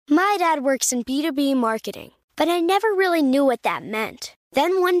My dad works in B2B marketing, but I never really knew what that meant.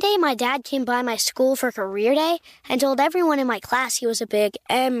 Then one day my dad came by my school for career day and told everyone in my class he was a big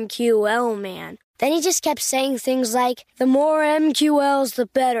MQL man. Then he just kept saying things like, the more MQLs, the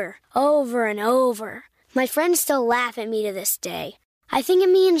better, over and over. My friends still laugh at me to this day. I think it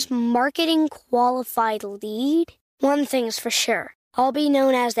means marketing qualified lead. One thing's for sure, I'll be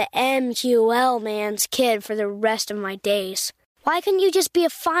known as the MQL man's kid for the rest of my days. Why couldn't you just be a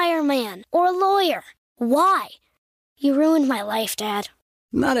fireman or a lawyer? Why? You ruined my life, Dad.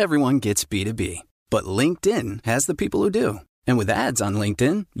 Not everyone gets B2B, but LinkedIn has the people who do. And with ads on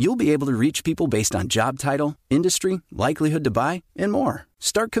LinkedIn, you'll be able to reach people based on job title, industry, likelihood to buy, and more.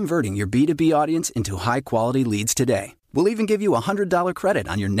 Start converting your B2B audience into high-quality leads today. We'll even give you a $100 credit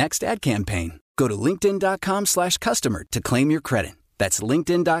on your next ad campaign. Go to linkedin.com/customer to claim your credit. That's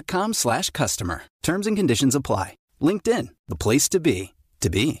linkedin.com/customer. Terms and conditions apply. LinkedIn, the place to be, to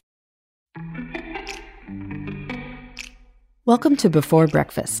be. Welcome to Before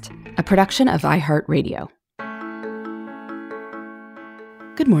Breakfast, a production of iHeartRadio.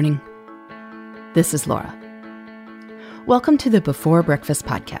 Good morning. This is Laura. Welcome to the Before Breakfast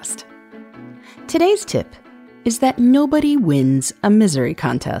podcast. Today's tip is that nobody wins a misery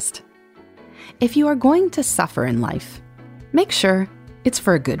contest. If you are going to suffer in life, make sure it's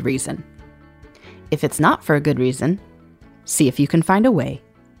for a good reason. If it's not for a good reason, see if you can find a way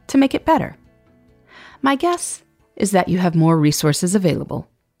to make it better. My guess is that you have more resources available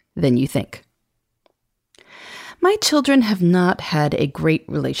than you think. My children have not had a great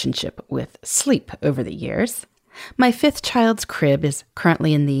relationship with sleep over the years. My 5th child's crib is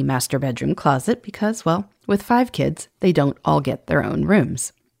currently in the master bedroom closet because, well, with 5 kids, they don't all get their own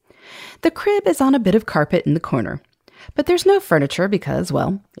rooms. The crib is on a bit of carpet in the corner, but there's no furniture because,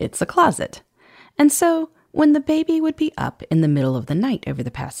 well, it's a closet. And so, when the baby would be up in the middle of the night over the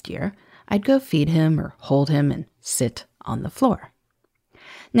past year, I'd go feed him or hold him and sit on the floor.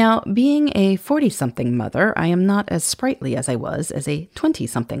 Now, being a 40-something mother, I am not as sprightly as I was as a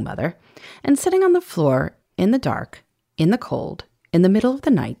 20-something mother, and sitting on the floor in the dark, in the cold, in the middle of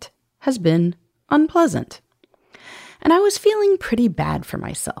the night has been unpleasant. And I was feeling pretty bad for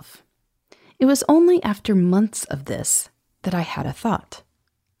myself. It was only after months of this that I had a thought.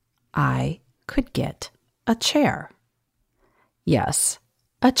 I could get a chair. Yes,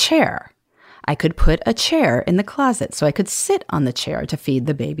 a chair. I could put a chair in the closet so I could sit on the chair to feed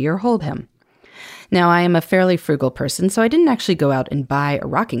the baby or hold him. Now, I am a fairly frugal person, so I didn't actually go out and buy a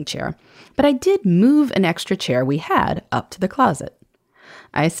rocking chair, but I did move an extra chair we had up to the closet.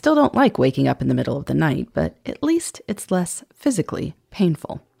 I still don't like waking up in the middle of the night, but at least it's less physically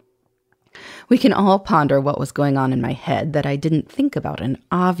painful. We can all ponder what was going on in my head that I didn't think about an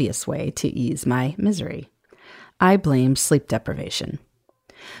obvious way to ease my misery. I blame sleep deprivation.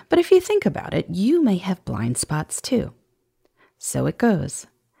 But if you think about it, you may have blind spots too. So it goes.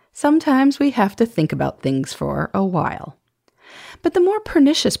 Sometimes we have to think about things for a while. But the more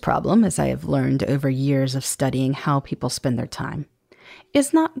pernicious problem, as I have learned over years of studying how people spend their time,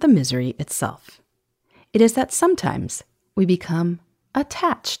 is not the misery itself. It is that sometimes we become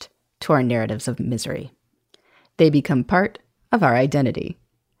attached to our narratives of misery. They become part of our identity.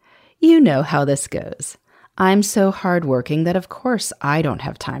 You know how this goes. I'm so hardworking that of course I don't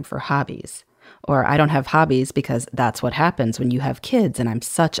have time for hobbies. Or I don't have hobbies because that's what happens when you have kids and I'm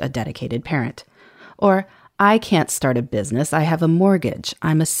such a dedicated parent. Or I can't start a business, I have a mortgage,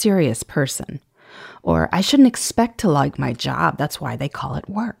 I'm a serious person. Or I shouldn't expect to like my job, that's why they call it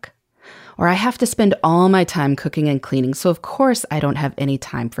work. Or I have to spend all my time cooking and cleaning, so of course I don't have any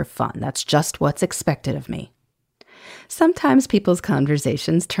time for fun, that's just what's expected of me. Sometimes people's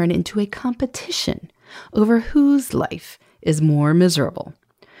conversations turn into a competition over whose life is more miserable,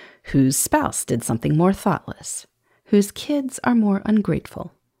 whose spouse did something more thoughtless, whose kids are more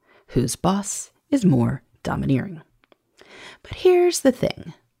ungrateful, whose boss is more domineering. But here's the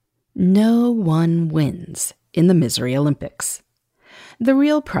thing. No one wins in the Misery Olympics. The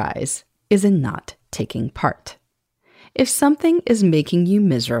real prize is in not taking part. If something is making you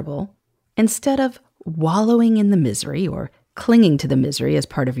miserable, instead of wallowing in the misery or clinging to the misery as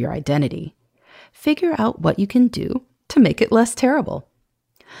part of your identity, figure out what you can do to make it less terrible.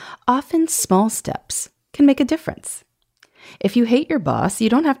 Often small steps can make a difference. If you hate your boss, you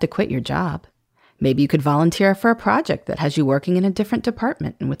don't have to quit your job. Maybe you could volunteer for a project that has you working in a different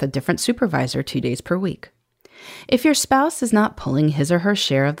department and with a different supervisor 2 days per week. If your spouse is not pulling his or her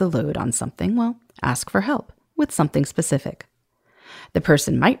share of the load on something, well, ask for help with something specific. The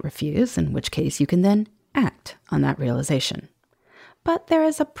person might refuse, in which case you can then act on that realization. But there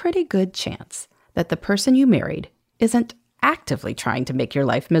is a pretty good chance that the person you married isn't actively trying to make your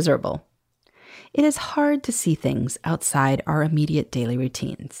life miserable. It is hard to see things outside our immediate daily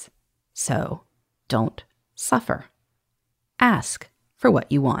routines. So, don't suffer. Ask for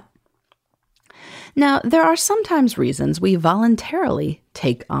what you want. Now, there are sometimes reasons we voluntarily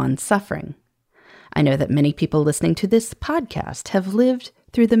take on suffering. I know that many people listening to this podcast have lived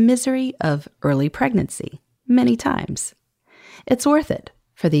through the misery of early pregnancy many times. It's worth it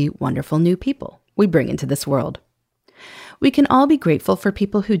for the wonderful new people we bring into this world. We can all be grateful for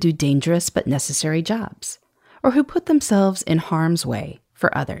people who do dangerous but necessary jobs, or who put themselves in harm's way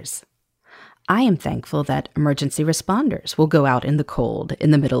for others. I am thankful that emergency responders will go out in the cold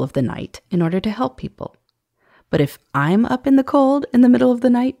in the middle of the night in order to help people. But if I'm up in the cold in the middle of the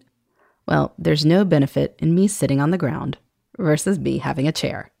night, well, there's no benefit in me sitting on the ground versus me having a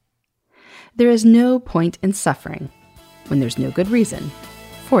chair. There is no point in suffering when there's no good reason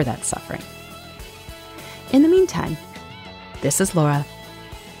for that suffering. In the meantime, this is Laura.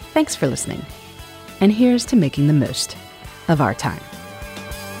 Thanks for listening. And here's to making the most of our time.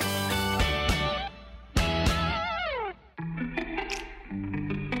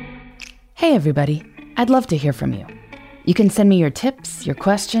 Hey everybody, I'd love to hear from you. You can send me your tips, your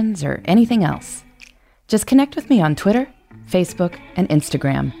questions, or anything else. Just connect with me on Twitter, Facebook, and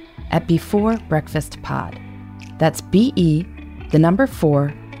Instagram at Before Breakfast Pod. That's BE, the number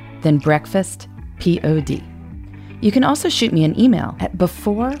 4, then breakfast, POD. You can also shoot me an email at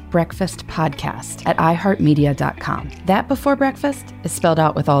beforebreakfastpodcast@iheartmedia.com. That Before Breakfast is spelled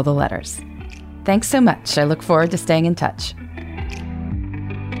out with all the letters. Thanks so much. I look forward to staying in touch.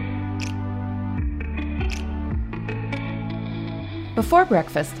 Before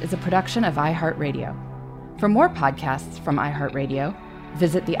Breakfast is a production of iHeartRadio. For more podcasts from iHeartRadio,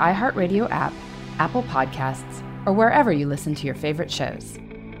 visit the iHeartRadio app, Apple Podcasts, or wherever you listen to your favorite shows.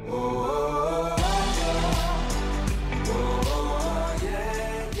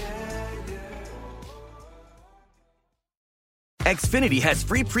 Xfinity has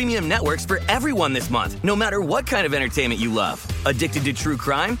free premium networks for everyone this month, no matter what kind of entertainment you love. Addicted to true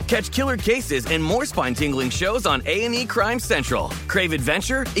crime? Catch killer cases and more spine-tingling shows on A&E Crime Central. Crave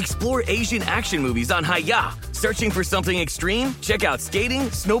adventure? Explore Asian action movies on Hi-Ya. Searching for something extreme? Check out skating,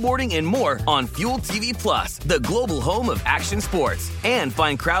 snowboarding, and more on Fuel TV Plus, the global home of action sports. And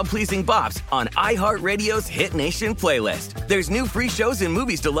find crowd-pleasing bops on iHeartRadio's Hit Nation playlist. There's new free shows and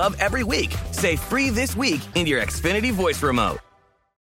movies to love every week. Say free this week in your Xfinity voice remote.